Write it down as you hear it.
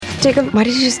Jacob, why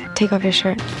did you just take off your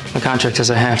shirt? My contract says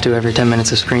I have to every 10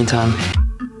 minutes of screen time.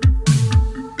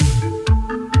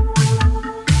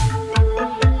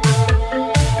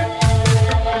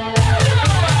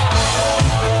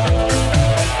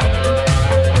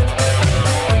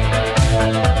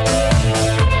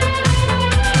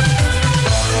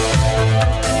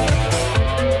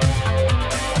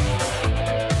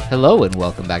 Hello and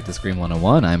welcome back to Scream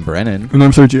 101. I'm Brennan. And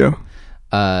I'm Sergio.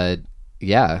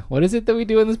 Yeah. What is it that we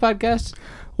do in this podcast?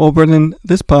 Well, Brennan,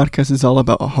 this podcast is all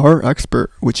about a horror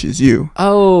expert, which is you,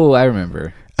 Oh, I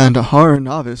remember. and a horror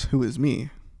novice, who is me,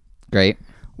 Great.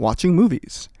 watching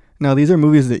movies. Now, these are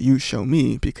movies that you show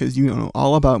me because you know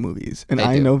all about movies, and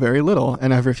I I do. know very little,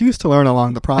 and I've refused to learn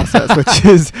along the process, which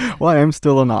is why I'm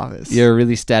still a novice. You're a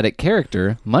really static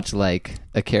character, much like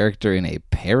a character in a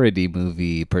parody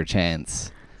movie,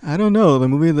 perchance. I don't know. The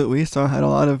movie that we saw had a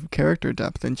lot of character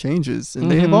depth and changes, and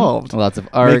they Mhm. evolved, Lots of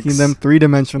arcs. making them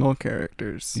three-dimensional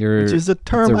characters, You're- which is a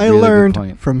term that's a I really good learned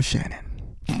point. from Shannon.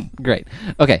 Great.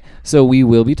 Okay, so we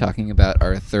will be talking about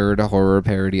our third horror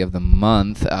parody of the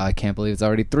month. I can't believe it's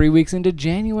already 3 weeks into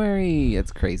January.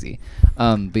 It's crazy.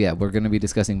 But yeah, we're going to be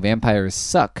discussing Vampires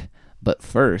Suck. But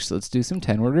first, let's do some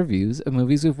 10-word reviews of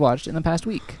movies we've watched in the past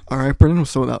week. All right, Brennan,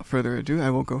 so without further ado,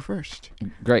 I will go first.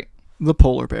 Great. The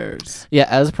Polar Bears. Yeah,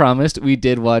 as promised, we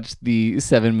did watch the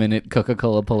 7-minute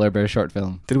Coca-Cola Polar Bear short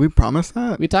film. Did we promise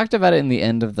that? We talked about it in the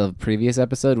end of the previous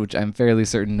episode, which I'm fairly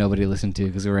certain nobody listened to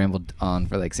because we rambled on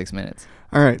for like 6 minutes.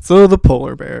 All right, so the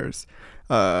polar bears.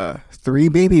 3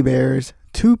 baby bears,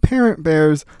 2 parent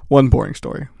bears, 1 boring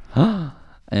story.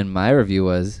 And my review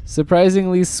was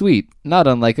surprisingly sweet, not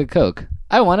unlike a Coke.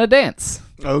 I want to dance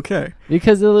Okay.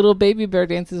 because the little baby bear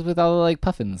dances with all the like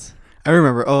puffins. I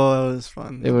remember. Oh, that was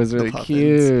fun. It was The really puffins.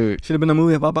 cute. Should have been a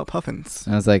movie about puffins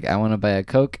I was like, I want to buy a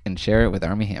Coke and share it with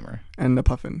Army Hammer. and the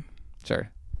puffin.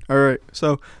 Sure. All right,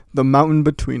 so the mountain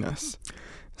between us.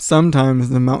 Sometimes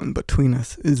the mountain between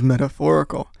us is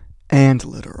metaphorical and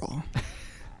literal.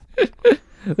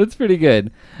 That's pretty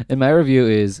good. And my review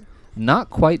is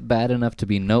not quite bad enough to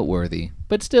be noteworthy,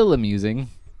 but still amusing.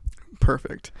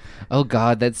 Perfect. Oh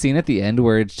god, that scene at the end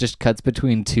where it just cuts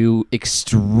between 2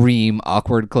 extreme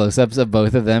awkward close-ups of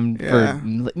both of them Yeah. for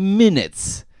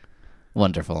minutes.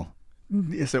 Wonderful.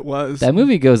 Yes, it was. That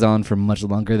movie goes on for much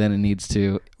longer than it needs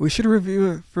to. We should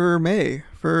review it for May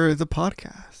for the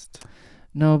podcast.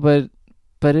 No, but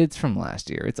it's from last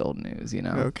year. It's old news, you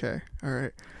know. Okay. All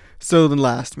right. So the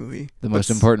last movie. The most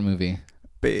Let's- important movie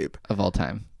Babe. of all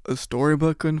time. A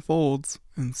storybook unfolds,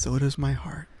 and so does my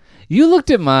heart. You looked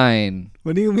at mine.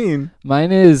 What do you mean?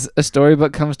 Mine is a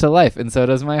storybook comes to life, and so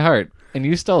does my heart. And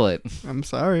you stole it. I'm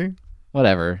sorry.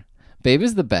 Whatever. Babe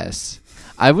is the best.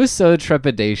 I was so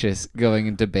trepidatious going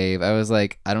into Babe. I was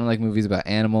like, I don't like movies about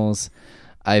animals.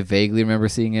 I vaguely remember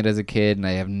seeing it as a kid, and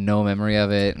I have no memory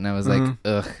of it. And I was like,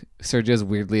 ugh, Sergio's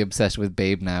weirdly obsessed with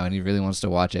Babe now, and he really wants to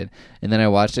watch it. And then I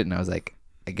watched it, and I was like,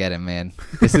 I get it, man.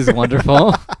 This is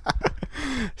wonderful.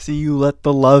 See, you let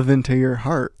the love into your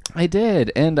heart. I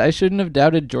did, and I shouldn't have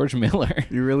doubted George Miller.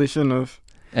 You really shouldn't have.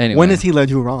 Anyway. When has he led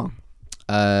you wrong?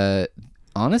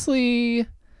 Honestly,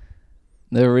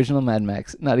 the original Mad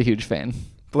Max, not a huge fan.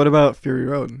 What about Fury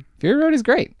Road? Fury Road is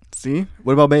great. See?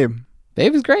 What about Babe?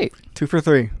 Babe is great. 2 for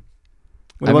 3.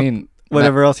 What I about mean,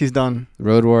 whatever else he's done?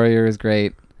 Road Warrior is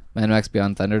great. Mad Max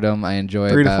Beyond Thunderdome, I enjoy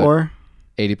 3 to about 4?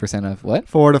 80% of what?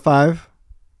 4 to 5?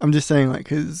 I'm just saying, like,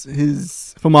 his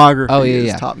filmography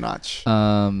yeah. is top notch.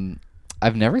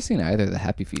 I've never seen either of the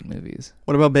Happy Feet movies.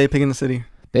 What about Babe Pig in the City?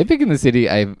 Babe Pig in the City,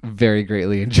 I very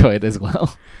greatly enjoyed as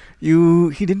well.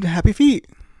 He did Happy Feet.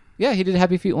 Yeah, he did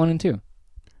Happy Feet 1 and 2.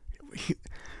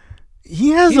 He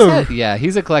has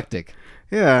He's eclectic.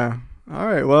 Yeah. All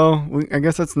right. Well, I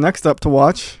guess that's next up to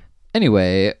watch.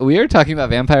 Anyway, we are talking about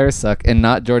Vampires Suck and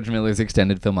not George Miller's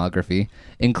extended filmography,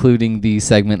 including the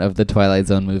segment of the Twilight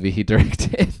Zone movie he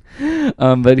directed.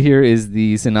 But here is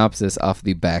the synopsis off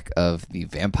the back of the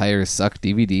Vampires Suck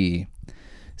DVD.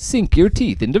 Sink your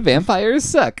teeth into Vampires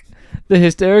Suck, the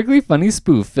hysterically funny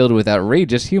spoof filled with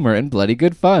outrageous humor and bloody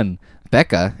good fun.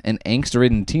 Becca, an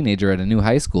angst-ridden teenager at a new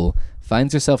high school,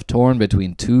 finds herself torn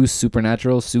between 2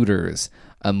 supernatural suitors,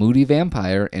 a moody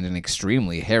vampire and an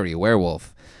extremely hairy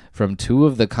werewolf. From 2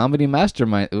 of the comedy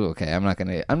masterminds. Ooh, okay,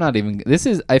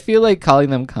 I feel like calling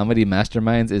them comedy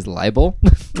masterminds is libel.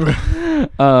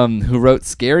 Who wrote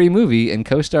Scary Movie and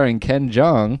co-starring Ken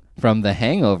Jeong from The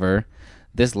Hangover.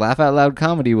 This laugh-out-loud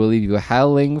comedy will leave you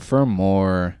howling for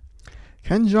more.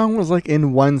 Ken Jeong was like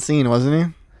in one scene, wasn't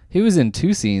he? He was in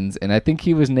 2 scenes, and I think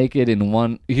he was naked in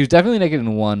one. He was definitely naked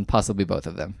in one, possibly both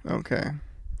of them. Okay.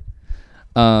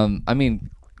 I mean,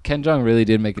 Ken Jeong really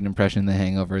did make an impression in The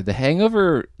Hangover. The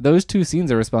Hangover, those two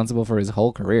scenes are responsible for his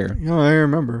whole career. Yeah, I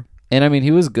remember. And I mean,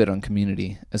 he was good on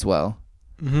Community as well.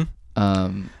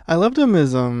 Mm-hmm. I loved him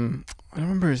as I don't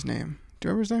remember his name. Do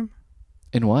you remember his name?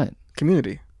 In what?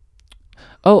 Community.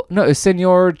 Oh no, it's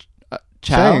Senor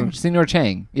Chang. Senor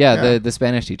Chang. Yeah, Yeah. the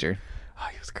Spanish teacher. Oh,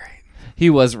 he was great. He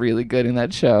was really good in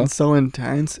that show. It's so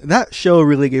intense. That show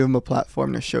really gave him a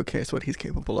platform to showcase what he's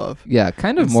capable of. Yeah,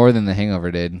 kind of It's- more than The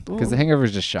Hangover did, because The Ooh. Hangover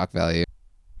is just shock value.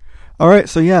 All right,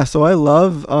 so I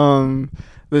love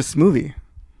this movie.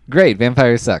 Great,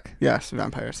 vampires suck. Yes,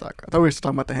 vampires suck. I thought we were just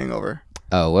talking about The Hangover.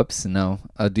 Oh, whoops, no.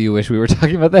 Do you wish we were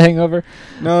talking about The Hangover?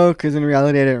 No, because in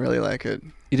reality, I didn't really like it.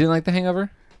 You didn't like The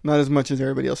Hangover? Not as much as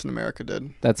everybody else in America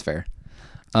did. That's fair.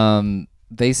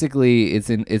 Basically,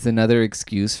 it's another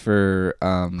excuse for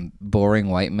boring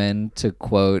white men to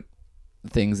quote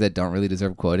things that don't really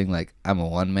deserve quoting, like "I'm a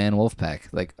one-man wolf pack."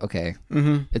 Like, okay,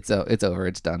 Mm-hmm. it's over,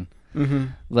 it's done. Mm-hmm.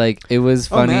 Like, it was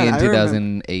Oh, funny man, in I remember-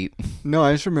 2008. No,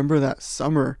 I just remember that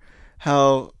summer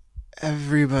how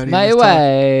everybody My was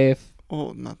talking- wife.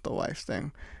 Oh, not the wife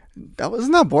thing.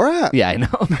 Wasn't that Borat? Yeah, I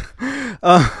know.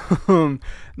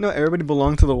 No, everybody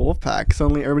belonged to the wolf pack.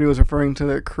 Suddenly, everybody was referring to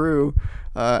their crew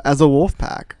as a wolf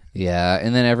pack. Yeah,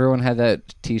 and then everyone had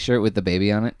that T-shirt with the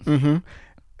baby on it. Mm-hmm.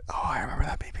 Oh, I remember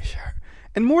that baby shirt.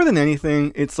 And more than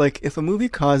anything, it's like if a movie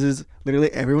causes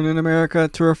literally everyone in America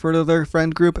to refer to their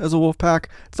friend group as a wolf pack,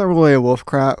 it's not really a wolf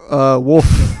a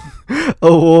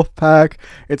wolf pack.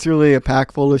 It's really a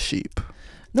pack full of sheep.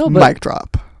 No, but Mic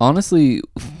drop. honestly,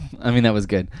 I mean, that was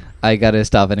good. I gotta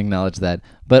stop and acknowledge that.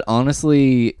 But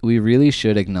honestly, we really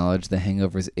should acknowledge The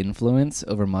Hangover's influence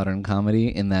over modern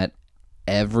comedy in that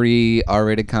every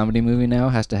R-rated comedy movie now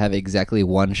has to have exactly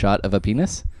one shot of a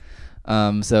penis.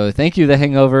 So thank you, The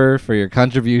Hangover, for your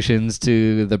contributions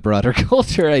to the broader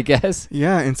culture, I guess.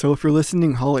 Yeah, and so if you're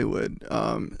listening Hollywood,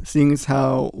 seeing as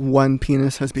how one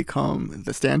penis has become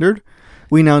the standard,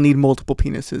 we now need multiple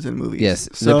penises in movies. Yes,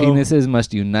 so, the penises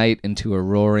must unite into a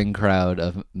roaring crowd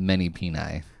of many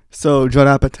peni. So, Judd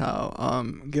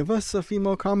Apatow, give us a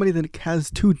female comedy that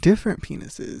has two different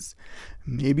penises.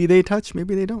 Maybe they touch,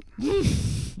 maybe they don't.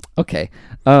 Okay.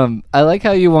 I like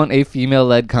how you want a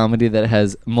female-led comedy that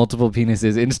has multiple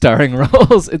penises in starring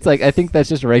roles. It's like, I think that's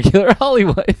just regular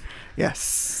Hollywood.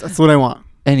 Yes, that's what I want.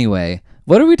 Anyway,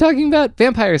 what are we talking about?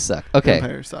 Vampires suck. Okay.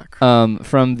 Vampires suck.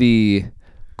 From the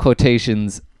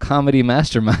quotations comedy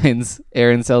masterminds,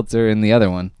 Aaron Seltzer and the other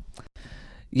one.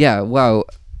 Yeah, wow.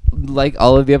 Like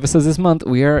all of the episodes this month,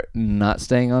 we are not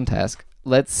staying on task.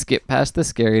 Let's skip past the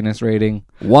scariness rating.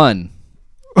 1.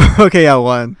 Okay, yeah,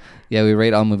 1. Yeah, we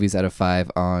rate all movies out of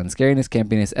 5 on scariness,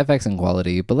 campiness, FX, and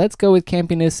quality. But let's go with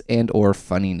campiness and or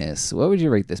funniness. What would you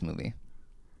rate this movie?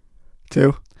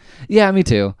 2. Yeah, me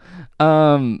too.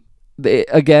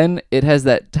 Again, it has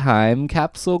that time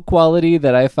capsule quality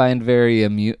that I find very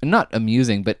not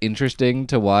amusing, but interesting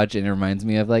to watch. And it reminds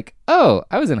me of like, oh,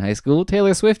 I was in high school.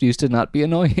 Taylor Swift used to not be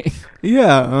annoying.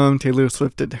 Yeah, Taylor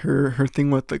Swift did her thing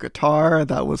with the guitar.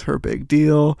 That was her big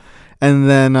deal. And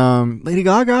then Lady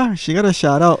Gaga, she got a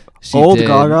shout out. She Old did.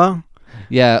 Gaga.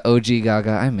 Yeah, OG Gaga.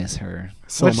 I miss her.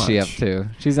 So What's she up much. to?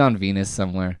 She's on Venus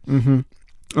somewhere.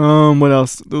 Mm-hmm. What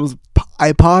else? Those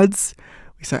iPods.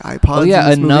 We said iPods. Oh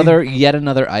yeah, in this yet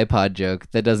another iPod joke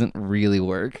that doesn't really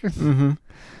work. movie.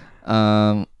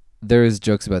 Mm-hmm. There's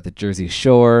jokes about the Jersey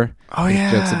Shore. Oh There's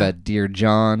yeah. jokes about Dear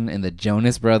John and the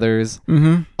Jonas Brothers.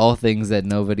 Mm-hmm. All things that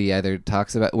nobody either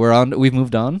talks about. We've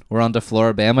moved on. We're on to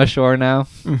Floribama Shore now.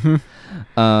 Mm-hmm. Is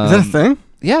that a thing?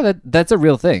 Yeah, that's a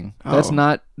real thing. That's Oh.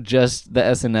 not just the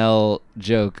SNL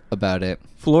joke about it.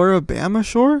 Floribama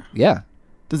Shore? Yeah,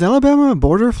 Does Alabama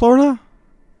border Florida?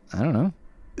 I don't know.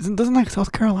 Doesn't like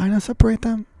South Carolina separate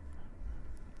them?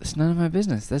 It's none of my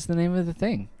business. That's the name of the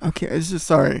thing. Okay, it's just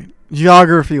sorry.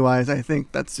 Geography wise, I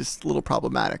think that's just a little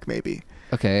problematic, maybe.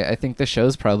 Okay, I think the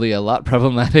show's probably a lot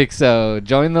problematic, so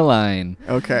join the line.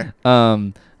 Okay.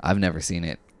 I've never seen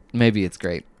it. Maybe it's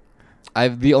great.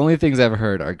 The only things I've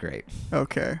heard are great.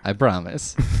 Okay. I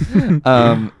promise.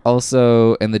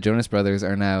 Also, and the Jonas Brothers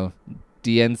are now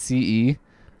DNCE,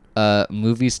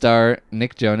 movie star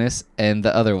Nick Jonas, and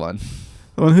the other one.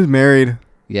 The one who's married.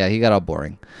 Yeah, he got all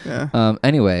boring. Yeah.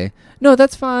 Anyway, no,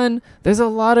 that's fun. There's a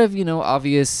lot of,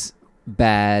 obvious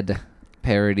bad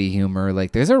parody humor.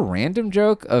 Like, there's a random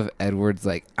joke of Edward's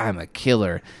like, I'm a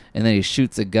killer. And then he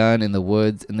shoots a gun in the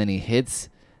woods, and then he hits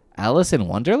Alice in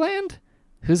Wonderland,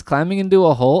 who's climbing into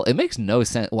a hole. It makes no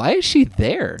sense. Why is she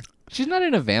there? She's not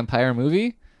in a vampire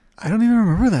movie. I don't even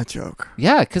remember that joke.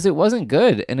 Yeah, because it wasn't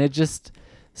good, and it just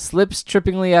slips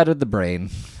trippingly out of the brain.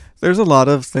 There's a lot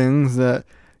of things that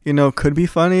could be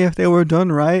funny if they were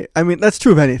done right. I mean, that's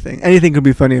true of anything. Anything could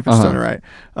be funny if it's done right.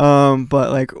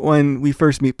 But like when we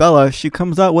first meet Bella, she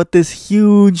comes out with this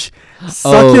huge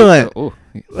succulent,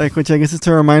 like, which I guess is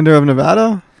a reminder of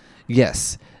Nevada.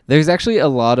 Yes. There's actually a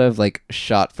lot of like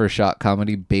shot for shot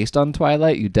comedy based on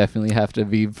Twilight. You definitely have to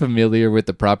be familiar with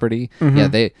the property. Mm-hmm.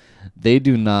 Yeah, they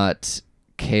do not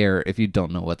care if you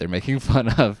don't know what they're making fun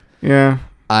of. Yeah.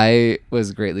 I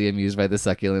was greatly amused by the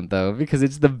succulent though, because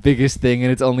it's the biggest thing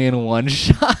and it's only in one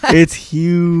shot. It's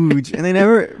huge, and they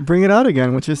never bring it out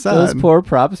again, which is sad. Those poor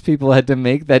props people had to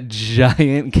make that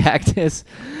giant cactus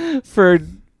for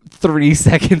 3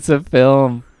 seconds of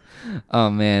film. Oh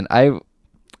man,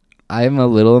 I'm a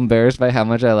little embarrassed by how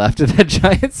much I laughed at that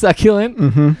giant succulent.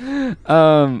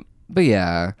 Mm-hmm. But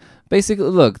yeah, basically,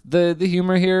 look, the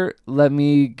humor here, let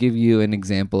me give you an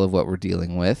example of what we're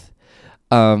dealing with.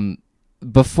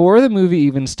 Before the movie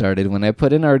even started, when I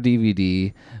put in our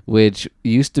DVD, which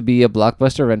used to be a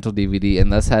Blockbuster rental DVD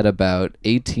and thus had about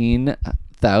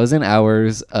 18,000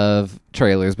 hours of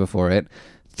trailers before it,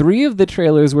 3 of the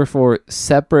trailers were for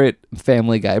separate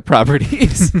Family Guy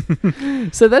properties.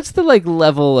 So that's the like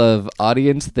level of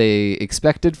audience they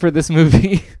expected for this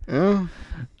movie. Yeah.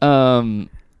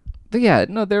 But yeah,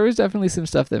 no, there was definitely some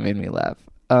stuff that made me laugh.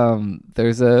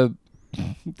 There's a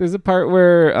part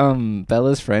where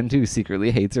Bella's friend who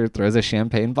secretly hates her throws a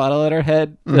champagne bottle at her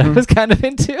head that I was kind of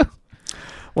into.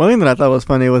 One thing that I thought was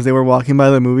funny was they were walking by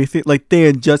the movie theater, like they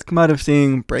had just come out of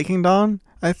seeing Breaking Dawn,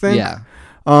 I think. Yeah.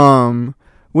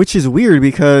 Which is weird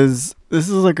because this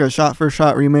is like a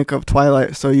shot-for-shot remake of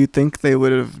Twilight, so you'd think they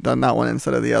would have done that one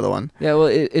instead of the other one. Yeah, well,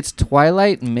 it's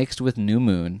Twilight mixed with New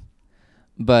Moon,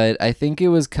 but I think it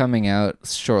was coming out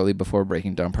shortly before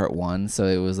Breaking Dawn Part 1, so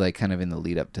it was like kind of in the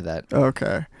lead up to that.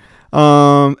 Okay.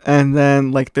 And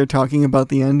then like they're talking about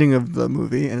the ending of the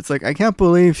movie, and it's like, I can't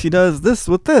believe she does this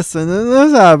with this, and then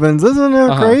this happens. Isn't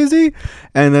it crazy?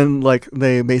 And then like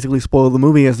they basically spoil the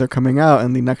movie as they're coming out,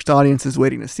 and the next audience is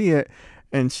waiting to see it.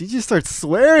 And she just starts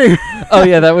swearing. Oh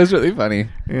yeah, that was really funny.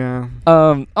 Yeah.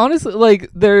 Honestly, like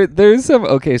there's some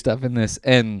okay stuff in this,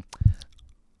 and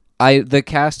the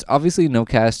cast, obviously no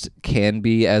cast can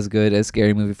be as good as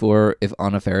Scary Movie 4 if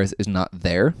Anna Faris is not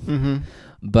there. Mm-hmm.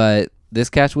 But this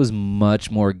cast was much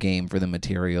more game for the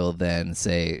material than,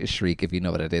 say, Shriek, If You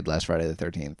Know What I Did Last Friday the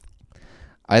 13th.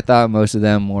 I thought most of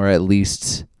them were at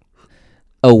least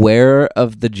aware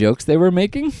of the jokes they were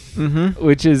making,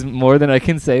 which is more than I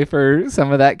can say for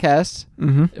some of that cast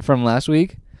from last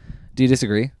week. Do you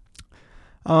disagree?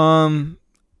 I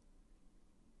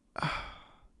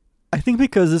think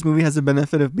because this movie has the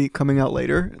benefit of coming out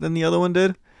later than the other one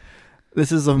did.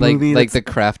 This is a movie like the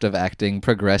craft of acting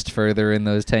progressed further in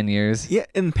those 10 years. Yeah,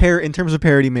 in terms of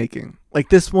parody making. Like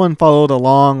this one followed a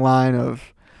long line of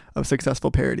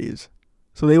successful parodies.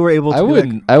 So they were able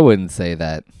to I wouldn't say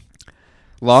that.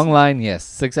 Long line, yes.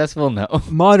 Successful, no.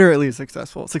 Moderately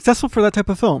successful. Successful for that type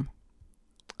of film.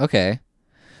 Okay.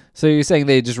 So you're saying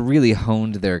they just really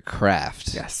honed their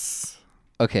craft. Yes.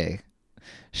 Okay.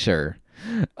 Sure.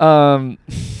 I'm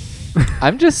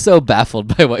just so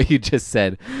baffled by what you just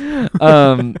said.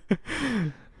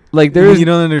 Like there's you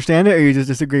don't understand it, or you just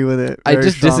disagree with it? I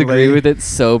just disagree with it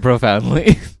so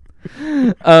profoundly.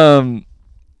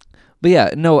 But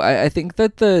yeah, no, I think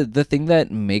that the thing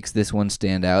that makes this one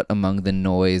stand out among the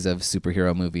noise of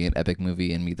superhero movie and epic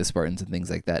movie and Meet the Spartans and things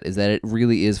like that is that it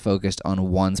really is focused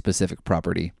on one specific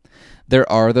property.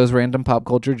 There are those random pop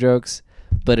culture jokes,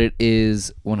 but it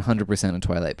is 100% a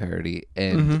Twilight parody.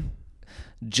 And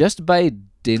just by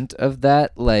dint of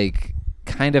that, like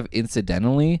kind of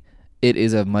incidentally, it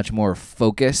is a much more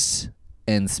focused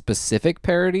and specific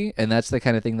parody, and that's the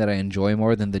kind of thing that I enjoy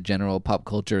more than the general pop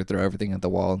culture throw everything at the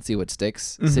wall and see what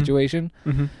sticks situation.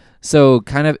 So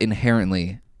kind of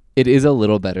inherently it is a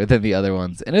little better than the other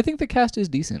ones, and I think the cast is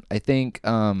decent. I think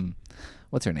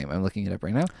what's her name? I'm looking it up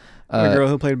right now. The girl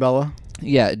who played Bella.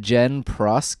 Yeah, Jen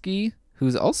Prosky,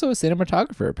 who's also a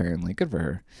cinematographer apparently. Good for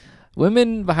her.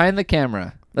 Women behind the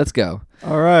camera. Let's go.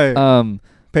 All right.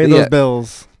 Pay those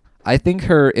bills. I think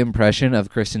her impression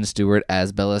of Kristen Stewart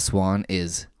as Bella Swan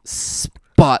is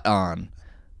spot on.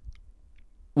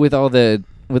 With all the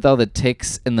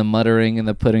tics and the muttering and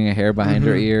the putting a hair behind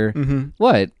her ear.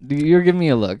 What? You're giving me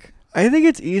a look. I think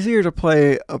it's easier to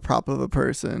play a prop of a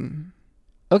person.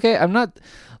 Okay, I'm not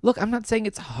saying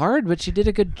it's hard, but she did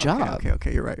a good job.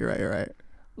 Okay, you're right.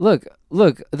 Look,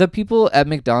 the people at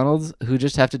McDonald's who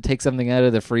just have to take something out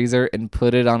of the freezer and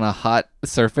put it on a hot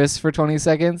surface for 20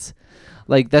 seconds.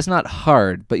 Like, that's not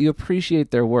hard, but you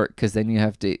appreciate their work because then you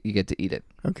get to eat it.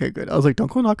 Okay, good. I was like, don't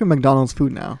go knocking McDonald's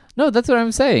food now. No, that's what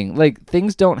I'm saying. Like,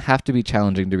 things don't have to be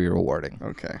challenging to be rewarding.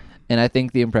 Okay. And I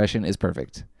think the impression is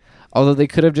perfect. Although they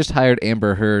could have just hired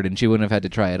Amber Heard and she wouldn't have had to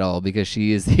try at all because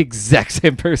she is the exact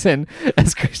same person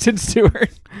as Kristen Stewart.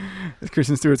 Is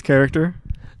Kristen Stewart's character?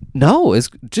 No, it's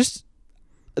just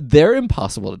they're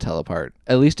impossible to tell apart,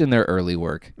 at least in their early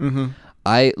work. Mm-hmm.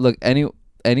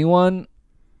 Anyone,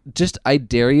 just I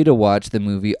dare you to watch the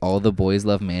movie All the Boys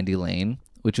Love Mandy Lane,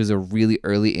 which was a really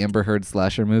early Amber Heard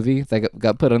slasher movie that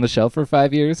got put on the shelf for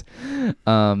 5 years.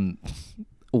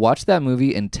 Watch that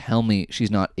movie and tell me she's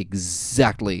not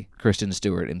exactly Kristen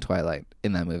Stewart in Twilight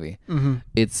in that movie. Mm-hmm.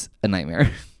 It's a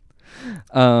nightmare.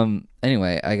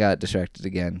 Anyway, I got distracted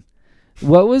again.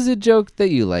 What was a joke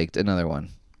that you liked? Another one.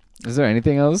 Is there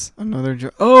anything else? Another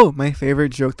joke. Oh, my favorite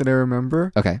joke that I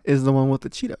remember Okay. is the one with the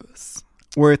Cheetos,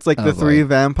 where it's like Oh, the three boy.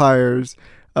 vampires,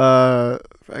 the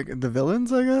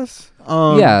villains, I guess.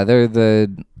 Yeah, they're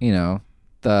the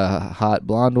hot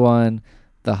blonde one,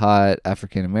 the hot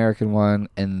African American one,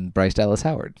 and Bryce Dallas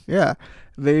Howard. Yeah,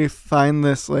 they find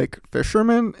this like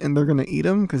fisherman and they're gonna eat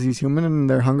him because he's human and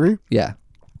they're hungry. Yeah.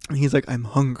 And he's like, "I'm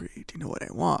hungry. Do you know what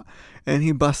I want?" And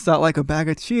he busts out like a bag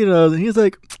of Cheetos, and he's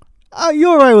like, "You're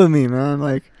alright with me, man.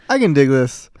 Like, I can dig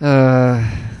this.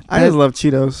 I just love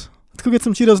Cheetos. Let's go get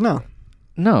some Cheetos now."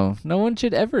 No one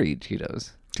should ever eat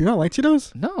Cheetos. Do you not like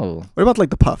Cheetos? No. What about like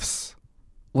the puffs?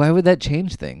 Why would that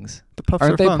change things? The puffs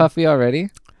Aren't are they fun. puffy already?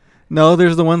 No,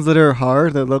 there's the ones that are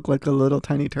hard that look like a little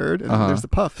tiny turd, and then Uh-huh. there's the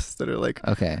puffs that are like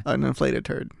Okay. an inflated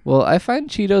turd. Well, I find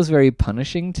Cheetos very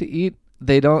punishing to eat.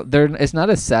 It's not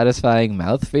a satisfying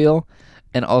mouthfeel,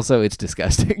 and also it's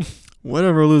disgusting.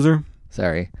 Whatever, loser.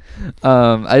 Sorry.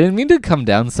 I didn't mean to come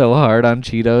down so hard on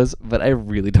Cheetos, but I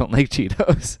really don't like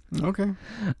Cheetos. Okay.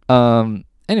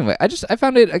 Anyway, I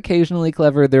found it occasionally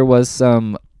clever. There was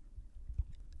some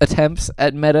attempts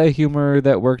at meta humor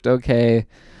that worked okay.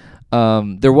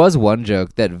 There was one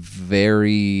joke that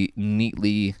very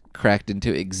neatly cracked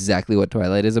into exactly what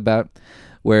Twilight is about,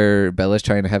 where Bella's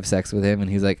trying to have sex with him and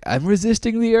he's like, "I'm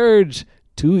resisting the urge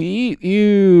to eat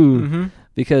you." Mm-hmm.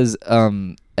 Because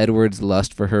Edward's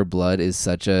lust for her blood is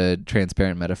such a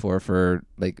transparent metaphor for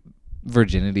like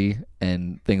virginity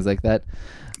and things like that.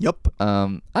 Yep.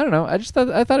 I don't know. I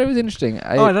thought it was interesting.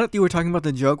 I thought you were talking about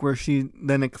the joke where she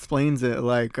then explains it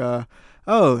like, the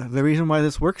reason why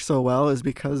this works so well is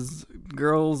because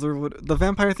girls or the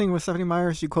vampire thing with Stephanie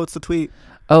Meyer. She quotes the tweet.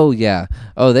 Oh yeah.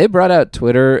 Oh, they brought out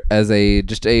Twitter as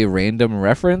just a random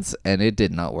reference, and it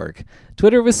did not work.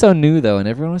 Twitter was so new though, and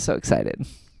everyone was so excited.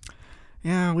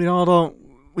 Yeah, we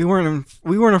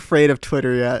weren't afraid of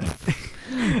Twitter yet.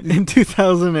 In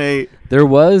 2008. There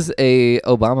was a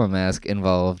Obama mask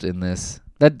involved in this.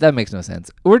 That makes no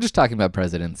sense. We're just talking about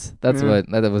presidents. That's Yeah.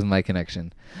 that was my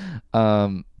connection.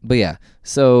 But yeah.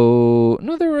 So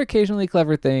no, there were occasionally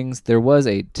clever things. There was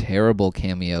a terrible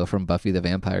cameo from Buffy the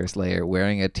Vampire Slayer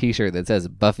wearing a T-shirt that says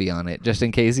Buffy on it, just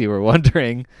in case you were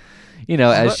wondering.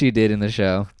 As she did in the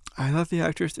show. I thought the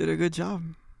actress did a good job.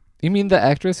 You mean the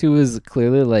actress who was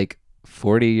clearly like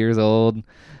 40 years old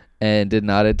and did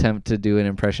not attempt to do an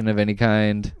impression of any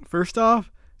kind? First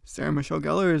off, Sarah Michelle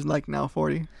Gellar is like now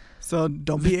 40, so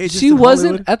don't be ageist. She in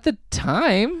wasn't Hollywood. at the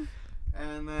time.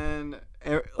 And then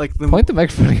like Point the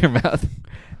microphone in your mouth.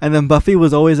 And then Buffy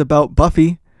was always about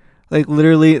Buffy. Like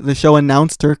literally, the show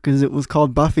announced her because it was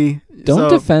called Buffy. Don't So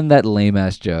defend that lame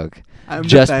ass joke I'm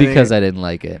just defending because it. I didn't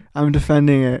like it. I'm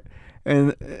defending it,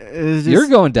 and it's just, You're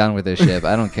going down with this ship.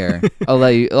 I don't care. I'll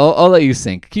let you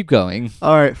sink. Keep going.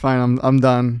 all right. Fine, I'm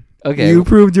done. Okay. You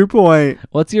proved your point.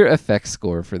 What's your effects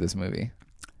score for this movie?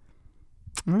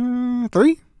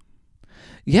 3.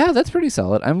 Yeah, that's pretty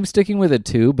solid. I'm sticking with a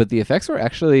 2, but the effects were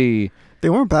actually, They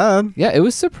weren't bad. yeah, it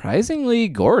was surprisingly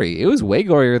gory. It was way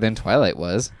gorier than Twilight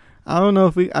was. I don't know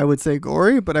if I would say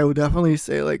gory, but I would definitely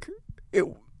say like it.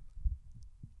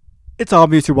 It's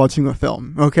obvious you're watching a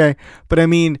film, okay? But I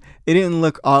mean, it didn't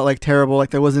look like terrible.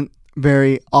 Like there wasn't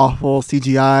very awful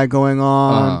CGI going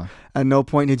on. Uh-huh. At no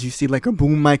point did you see like a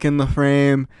boom mic in the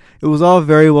frame. It was all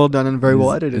very well done and very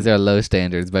well edited. These are low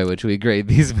standards by which we grade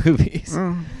these movies.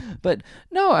 Mm. But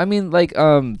no, I mean, like,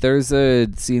 there's a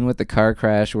scene with the car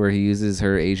crash where he uses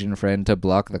her Asian friend to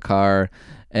block the car,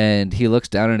 and he looks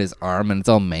down at his arm and it's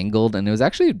all mangled, and it was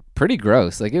actually pretty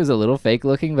gross. Like, it was a little fake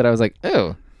looking, but I was like,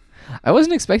 ew. I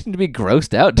wasn't expecting to be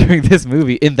grossed out during this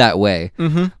movie in that way.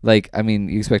 Mm-hmm. Like, I mean,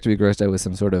 you expect to be grossed out with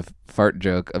some sort of fart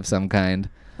joke of some kind,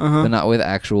 Uh-huh. but not with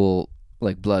actual,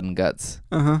 like, blood and guts.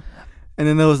 Uh-huh. And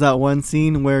then there was that one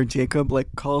scene where Jacob like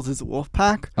calls his wolf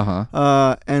pack.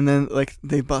 Uh-huh. And then like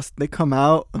they come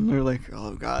out and they're like,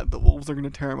 oh god, the wolves are gonna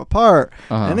tear him apart.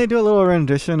 Uh-huh. And they do a little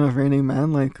rendition of Raining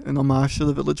Men, like an homage to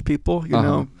the Village People, you Uh-huh.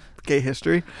 know, gay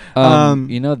history.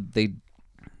 They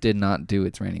did not do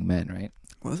It's Raining Men, right?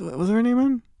 Was it Raining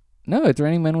Men? No, It's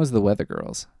Raining Men was the Weather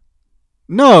Girls.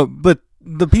 No, but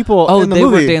the people Oh, in the they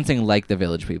movie were dancing like the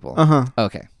Village People. Uh-huh.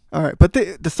 Okay. All right, but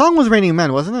the song was Raining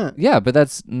Men, wasn't it? Yeah, but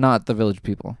that's not the Village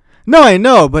People. No, I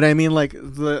know, but I mean like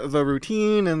the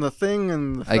routine and the thing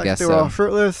and the fact guess they were so. all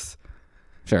shirtless.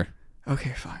 Sure.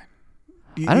 Okay, fine.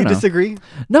 I don't you know. disagree?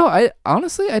 No, I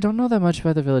honestly I don't know that much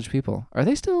about the Village People. Are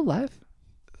they still alive?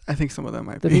 I think some of them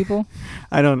might The be. people?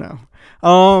 I don't know.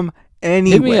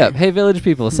 Anyway. Hit me up. Hey, Village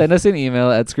People, send us an email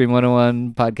at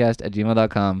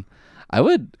scream101podcast@gmail.com. I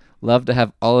would love to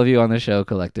have all of you on the show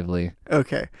collectively.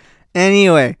 Okay.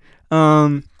 Anyway,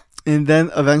 and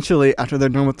then eventually, after they're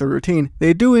done with the routine,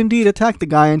 they do indeed attack the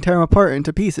guy and tear him apart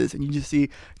into pieces, and you just see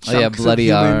chunks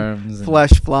bloody of human arms. and-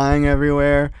 flesh flying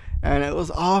everywhere, and it was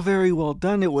all very well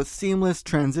done. It was seamless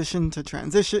transition to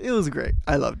transition. It was great.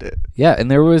 I loved it. Yeah,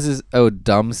 and there was this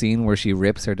dumb scene where she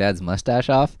rips her dad's mustache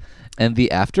off, and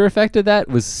the after effect of that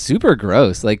was super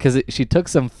gross. Like, because she took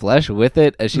some flesh with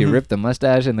it as she ripped the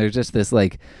mustache, and there's just this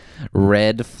like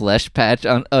red flesh patch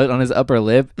on his upper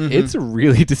lip. It's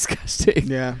really disgusting.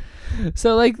 Yeah.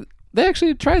 So like they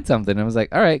actually tried something. I was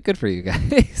like, all right, good for you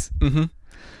guys.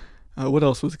 What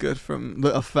else was good from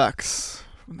the effects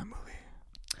from the movie?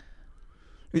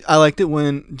 I liked it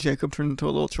when Jacob turned into a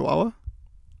little chihuahua.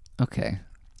 Okay.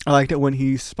 I liked it when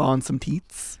he spawned some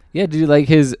teats. Yeah, did you like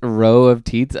his row of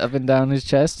teats up and down his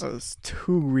chest? That was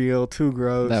too real, too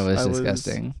gross. That was I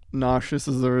disgusting. Nauseous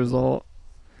as a result.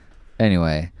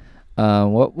 Anyway,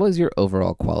 what was your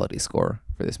overall quality score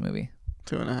for this movie?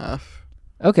 2.5.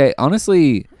 Okay,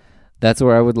 honestly, that's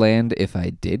where I would land if I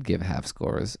did give half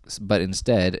scores. But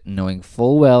instead, knowing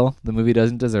full well the movie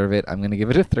doesn't deserve it, I'm going to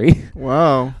give it a 3.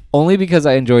 Wow. Only because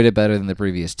I enjoyed it better than the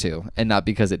previous 2, and not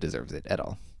because it deserves it at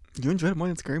all. You enjoyed it more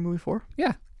than Scary Movie 4?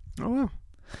 Yeah. Oh, wow.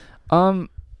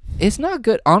 It's not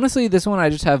good. Honestly, this one I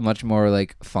just have much more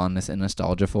like fondness and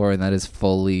nostalgia for, and that is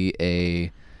fully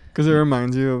a... Because it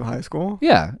reminds you of high school?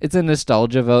 Yeah, it's a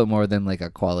nostalgia vote more than like a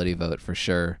quality vote for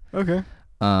sure. Okay.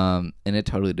 And it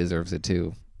totally deserves it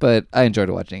too. But I enjoyed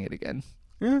watching it again.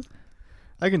 Yeah.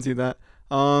 I can see that.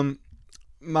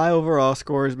 My overall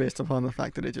score is based upon the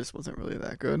fact that it just wasn't really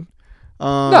that good. No,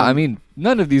 I mean,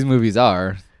 none of these movies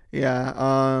are.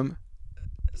 Yeah.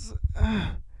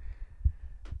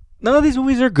 None of these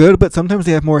movies are good, but sometimes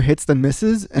they have more hits than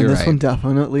misses, and You're this right. one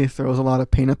definitely throws a lot of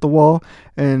paint at the wall.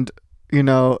 And you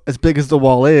know, as big as the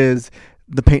wall is,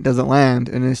 the paint doesn't land,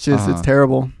 and it's just it's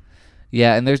terrible.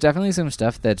 Yeah, and there's definitely some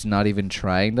stuff that's not even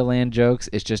trying to land jokes.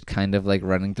 It's just kind of like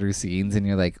running through scenes, and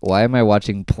you're like, why am I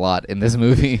watching plot in this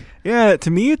movie? Yeah,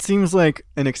 to me it seems like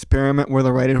an experiment where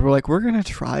the writers were like, we're gonna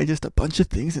try just a bunch of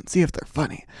things and see if they're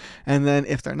funny, and then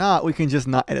if they're not, we can just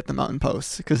not edit them out in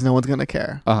post because no one's gonna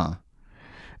care.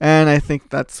 And I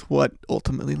think that's what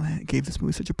ultimately gave this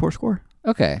movie such a poor score.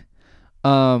 Okay.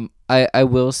 I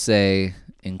will say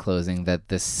in closing that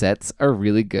the sets are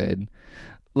really good.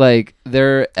 Like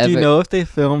they're Do you know if they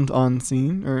filmed on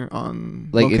scene or on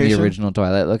like location? in the original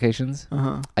Twilight locations?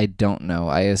 I don't know.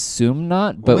 I assume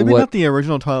not. But Maybe not the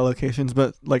original Twilight locations,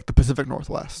 but like the Pacific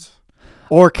Northwest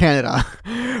or Canada,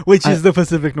 which is the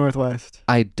Pacific Northwest.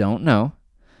 I don't know.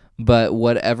 But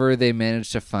whatever they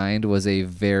managed to find was a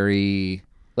very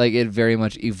like it very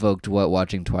much evoked what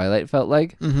watching Twilight felt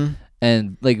like.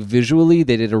 And like visually,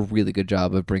 they did a really good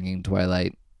job of bringing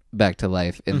Twilight back to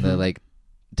life in the like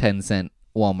 10-cent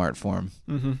Walmart form.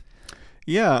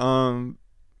 Yeah,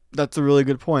 that's a really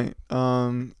good point.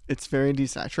 It's very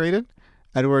desaturated.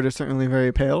 Edward is certainly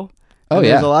very pale. And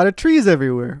there's a lot of trees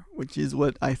everywhere, which is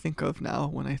what I think of now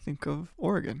when I think of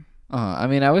Oregon. I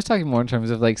mean, I was talking more in terms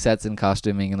of like sets and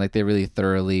costuming, and like they really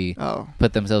thoroughly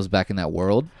put themselves back in that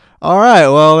world. All right,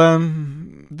 well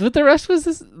but the rest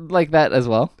was like that as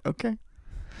well. Okay.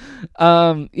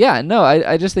 Yeah, no,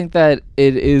 I just think that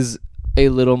it is a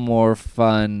little more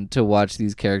fun to watch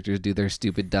these characters do their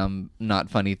stupid, dumb, not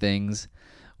funny things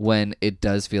when it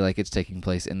does feel like it's taking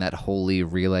place in that wholly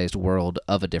realized world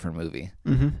of a different movie.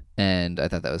 And I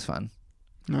thought that was fun.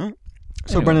 All right.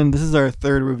 So, Anyway. Brendan, this is our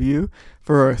third review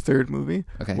for our third movie.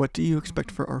 Okay. What do you expect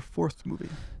for our fourth movie?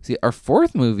 See, our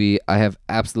fourth movie I have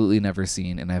absolutely never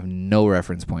seen and I have no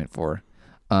reference point for.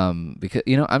 Because,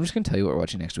 I'm just going to tell you what we're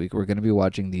watching next week. We're going to be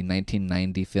watching the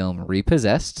 1990 film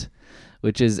Repossessed,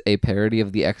 which is a parody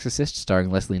of The Exorcist starring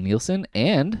Leslie Nielsen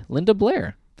and Linda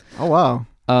Blair. Oh, wow.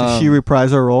 Did she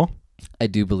reprise her role? I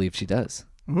do believe she does.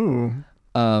 Ooh.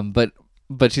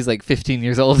 But she's like 15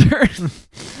 years older.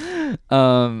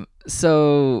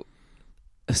 So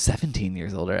 17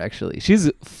 years older, actually. She's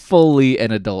fully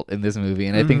an adult in this movie,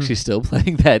 and I think she's still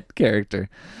playing that character.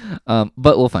 But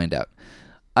we'll find out.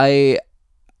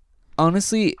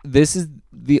 Honestly, this is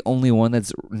the only one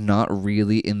that's not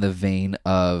really in the vein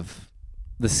of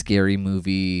the scary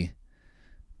movie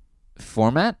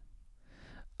format.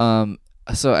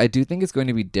 So I do think it's going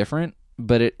to be different,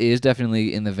 but it is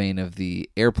definitely in the vein of the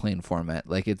airplane format.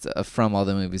 Like it's from all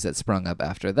the movies that sprung up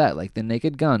after that, like The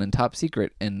Naked Gun and Top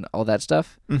Secret and all that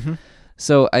stuff. Mm-hmm.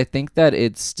 So I think that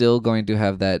it's still going to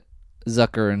have that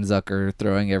Zucker and Zucker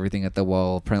throwing everything at the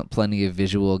wall, plenty of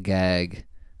visual gag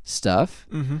stuff.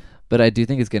 Mm-hmm. But I do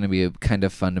think it's going to be a kind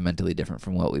of fundamentally different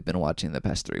from what we've been watching the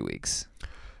past 3 weeks.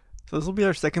 So this will be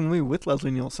our second movie with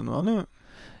Leslie Nielsen, won't it?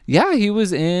 Yeah, he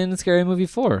was in Scary Movie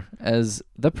 4 as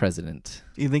the president.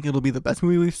 Do you think it'll be the best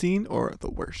movie we've seen or the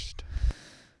worst?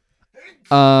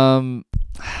 I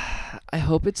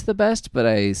hope it's the best, but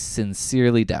I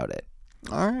sincerely doubt it.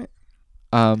 All right.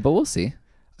 But we'll see.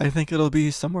 I think it'll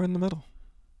be somewhere in the middle.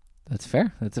 That's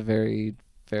fair. That's a very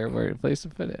fair place to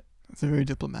put it. It's a very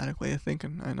diplomatic way of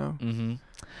thinking, I know. Mm-hmm.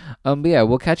 But yeah,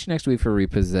 we'll catch you next week for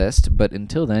Repossessed. But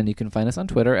until then, you can find us on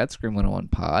Twitter at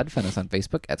Scream101pod. Find us on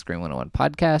Facebook at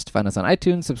Scream101podcast. Find us on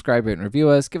iTunes. Subscribe, rate, and review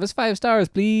us. Give us 5 stars,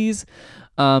 please.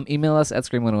 Email us at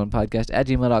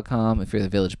Scream101podcast@gmail.com if you're the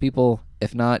Village people.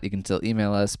 If not, you can still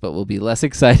email us, but we'll be less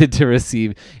excited to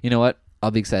receive. You know what?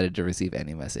 I'll be excited to receive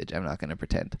any message. I'm not going to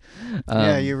pretend.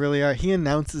 Yeah, you really are. He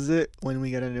announces it when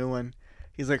we get a new one.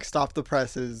 He's like, stop the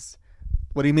presses.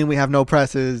 What do you mean we have no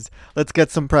presses? Let's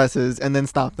get some presses and then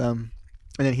stop them.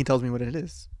 And then he tells me what it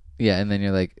is. Yeah, and then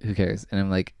you're like, who cares? And I'm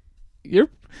like, your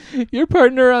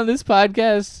partner on this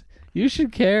podcast. You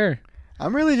should care.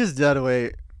 I'm really just dead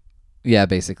weight. Yeah,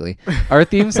 basically. Our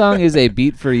theme song is A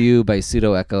Beat for You by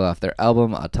Pseudo Echo off their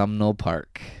album Autumnal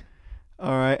Park.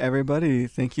 All right, everybody.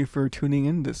 Thank you for tuning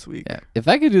in this week. Yeah. If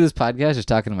I could do this podcast just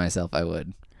talking to myself, I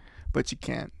would. But you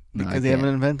can't. No, Because I they haven't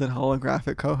can't. invented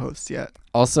holographic co-hosts yet.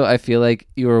 Also, I feel like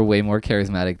you are way more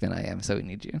charismatic than I am, so we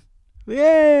need you.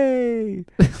 Yay!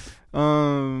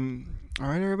 All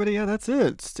right, everybody. Yeah, that's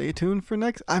it. Stay tuned for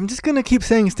next. I'm just going to keep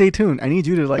saying stay tuned. I need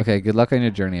you to like. Okay, good luck on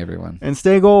your journey, everyone. And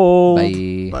stay gold.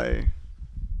 Bye. Bye.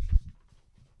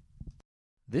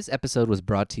 This episode was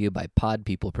brought to you by Pod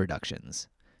People Productions.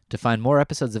 To find more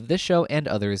episodes of this show and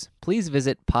others, please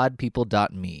visit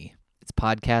podpeople.me. It's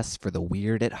podcasts for the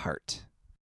weird at heart.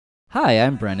 Hi,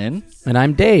 I'm Brennan. And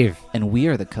I'm Dave. And we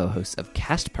are the co-hosts of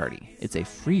Cast Party. It's a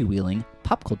freewheeling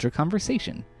pop culture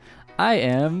conversation. I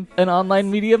am an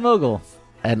online media mogul.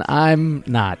 And I'm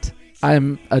not.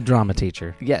 I'm a drama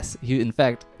teacher. Yes, in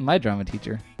fact, my drama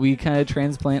teacher. We kind of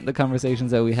transplant the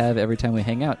conversations that we have every time we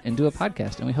hang out into a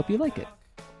podcast, and we hope you like it.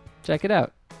 Check it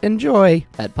out Enjoy.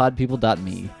 at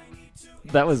podpeople.me.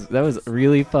 That was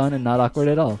really fun and not awkward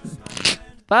at all.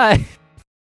 Bye.